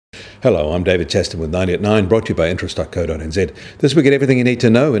Hello, I'm David Chaston with 90 at 9, brought to you by interest.co.nz. This week, get everything you need to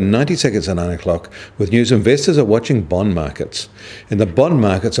know in 90 seconds at 9 o'clock with news. Investors are watching bond markets, and the bond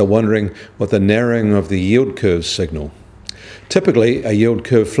markets are wondering what the narrowing of the yield curves signal. Typically, a yield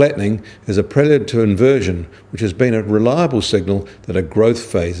curve flattening is a prelude to inversion, which has been a reliable signal that a growth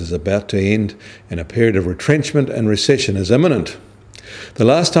phase is about to end and a period of retrenchment and recession is imminent. The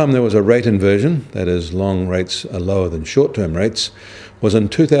last time there was a rate inversion, that is, long rates are lower than short-term rates, was in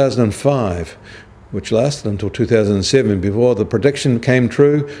 2005, which lasted until 2007 before the prediction came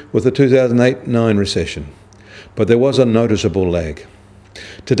true with the 2008-9 recession. But there was a noticeable lag.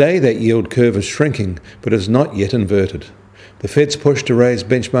 Today that yield curve is shrinking, but is not yet inverted. The Fed's push to raise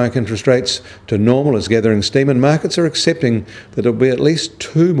benchmark interest rates to normal is gathering steam, and markets are accepting that there will be at least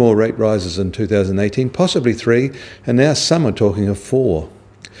 2 more rate rises in 2018, possibly 3, and now some are talking of 4.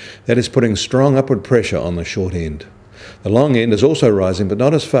 That is putting strong upward pressure on the short end. The long end is also rising, but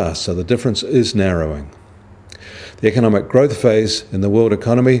not as fast, so the difference is narrowing. The economic growth phase in the world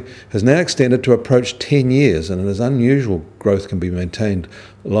economy has now extended to approach 10 years, and it is unusual growth can be maintained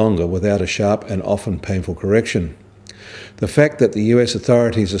longer without a sharp and often painful correction. The fact that the US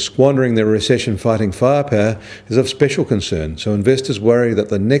authorities are squandering their recession-fighting firepower is of special concern, so investors worry that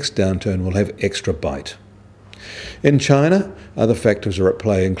the next downturn will have extra bite. In China, other factors are at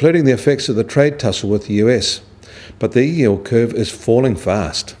play, including the effects of the trade tussle with the US. But the yield curve is falling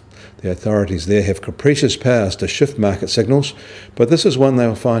fast. The authorities there have capricious powers to shift market signals, but this is one they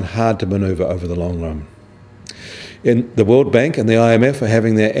will find hard to manoeuvre over the long run. The World Bank and the IMF are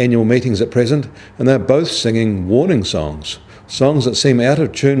having their annual meetings at present, and they're both singing warning songs, songs that seem out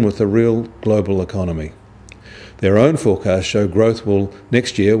of tune with the real global economy. Their own forecasts show growth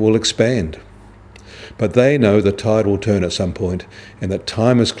next year will expand. But they know the tide will turn at some point, and that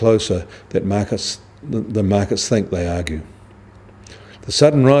time is closer than the markets think, they argue. The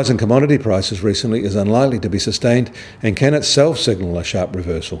sudden rise in commodity prices recently is unlikely to be sustained and can itself signal a sharp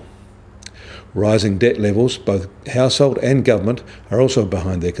reversal. Rising debt levels, both household and government, are also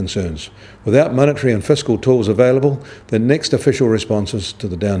behind their concerns. Without monetary and fiscal tools available, the next official responses to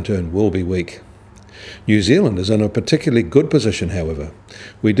the downturn will be weak. New Zealand is in a particularly good position, however.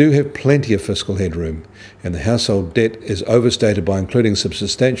 We do have plenty of fiscal headroom, and the household debt is overstated by including some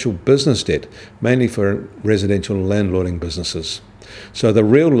substantial business debt, mainly for residential landlording businesses. So the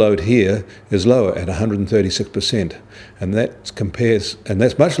real load here is lower at 136%, and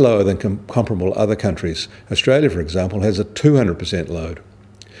that's much lower than comparable other countries. Australia, for example, has a 200% load.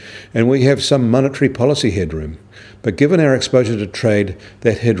 And we have some monetary policy headroom, but given our exposure to trade,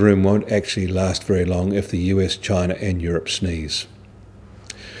 that headroom won't actually last very long if the US, China and Europe sneeze.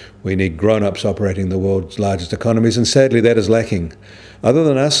 We need grown-ups operating the world's largest economies, and sadly that is lacking. Other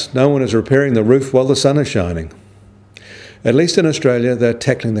than us, no one is repairing the roof while the sun is shining. At least in Australia, they're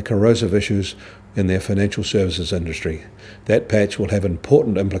tackling the corrosive issues in their financial services industry. That patch will have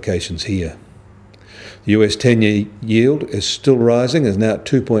important implications here. The US 10-year yield is still rising, is now at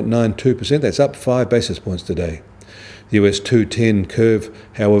 2.92%. That's up 5 basis points today. The US 210 curve,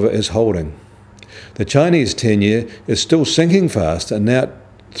 however, is holding. The Chinese 10-year is still sinking fast and now at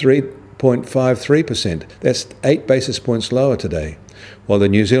 3.53%. That's 8 basis points lower today, while the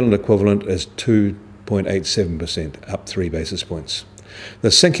New Zealand equivalent is 2.87%, up 3 basis points. The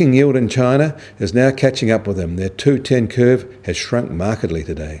sinking yield in China is now catching up with them. Their 210 curve has shrunk markedly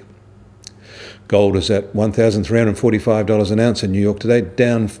today. Gold is at $1,345 an ounce in New York today,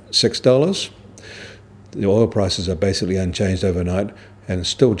 down $6. The oil prices are basically unchanged overnight and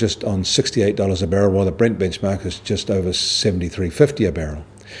still just on $68 a barrel, while the Brent benchmark is just over $73.50 a barrel.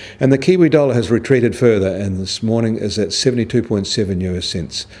 And the Kiwi dollar has retreated further, and this morning is at 72.7 US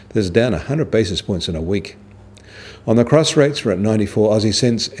cents. This is down 100 basis points in a week. On the cross rates, we're at 94 Aussie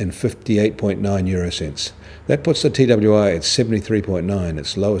cents and 58.9 euro cents. That puts the TWI at 73.9,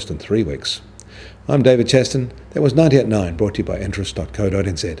 its lowest in 3 weeks. I'm David Chaston. That was 90 at 9, brought to you by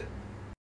interest.co.nz.